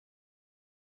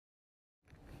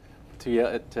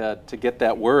to get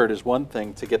that word is one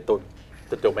thing, to get the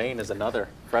domain is another.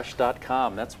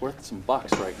 Fresh.com, that's worth some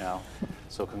bucks right now.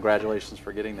 So congratulations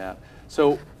for getting that.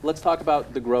 So let's talk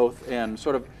about the growth and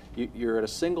sort of, you're at a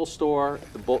single store,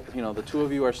 the two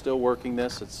of you are still working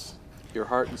this, it's your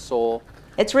heart and soul.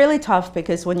 It's really tough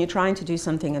because when you're trying to do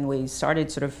something, and we started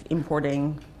sort of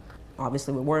importing,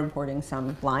 obviously we were importing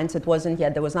some lines, there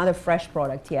was not a fresh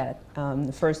product yet.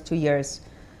 The first 2 years,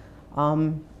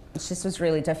 it just was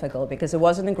really difficult because it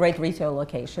wasn't a great retail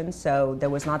location, so there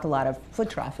was not a lot of foot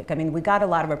traffic. I mean, we got a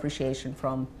lot of appreciation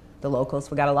from the locals.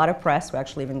 We got a lot of press. We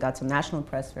actually even got some national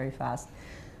press very fast.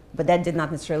 But that did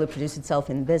not necessarily produce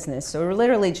itself in business. So we're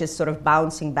literally just sort of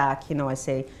bouncing back, I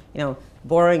say,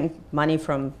 borrowing money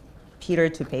from Peter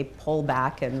to pay Paul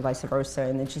back and vice versa.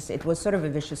 And it was sort of a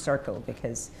vicious circle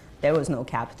because there was no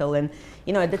capital. And,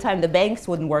 at the time, the banks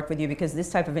wouldn't work with you because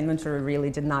this type of inventory really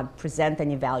did not present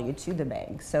any value to the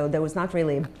bank. So there was not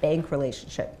really a bank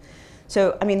relationship.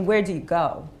 So, I mean, where do you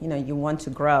go? You want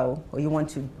to grow, or you want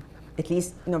to at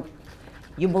least,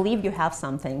 you believe you have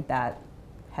something that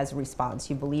has a response.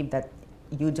 You believe that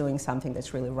you're doing something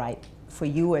that's really right for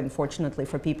you, and fortunately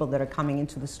for people that are coming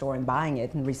into the store and buying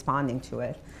it and responding to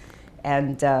it.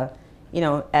 And,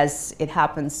 as it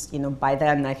happens, by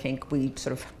then I think we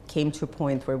sort of came to a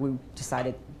point where we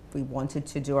decided we wanted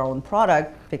to do our own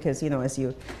product because, as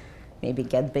you maybe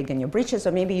get big in your breeches,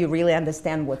 or maybe you really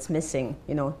understand what's missing,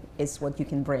 is what you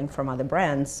can bring from other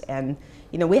brands. And,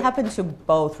 we happen to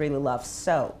both really love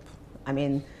soap. I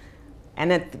mean,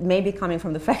 and it may be coming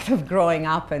from the fact of growing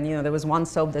up, and there was one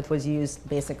soap that was used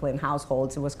basically in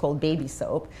households. It was called baby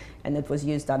soap, and it was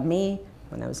used on me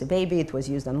when I was a baby. It was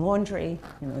used on laundry.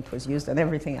 It was used on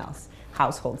everything else.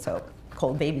 Household soap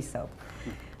called baby soap.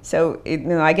 So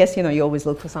I guess you always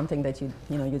look for something that you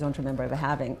don't remember ever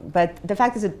having. But the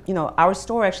fact is that our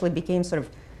store actually became sort of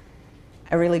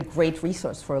a really great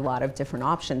resource for a lot of different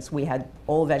options. We had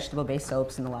all vegetable-based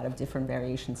soaps and a lot of different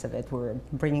variations of it. We were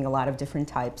bringing a lot of different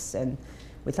types, and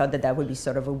we thought that that would be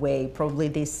sort of a way, probably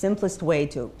the simplest way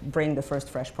to bring the first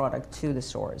fresh product to the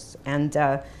stores. And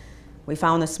we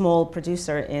found a small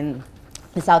producer in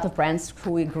the south of France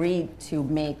who agreed to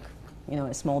make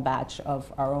a small batch of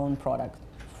our own product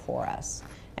for us.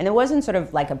 And it wasn't sort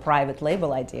of like a private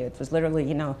label idea. It was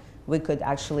literally, we could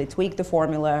actually tweak the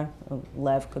formula.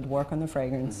 Lev could work on the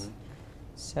fragrance. Mm-hmm.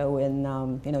 So in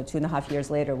 2.5 years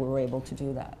later, we were able to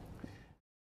do that.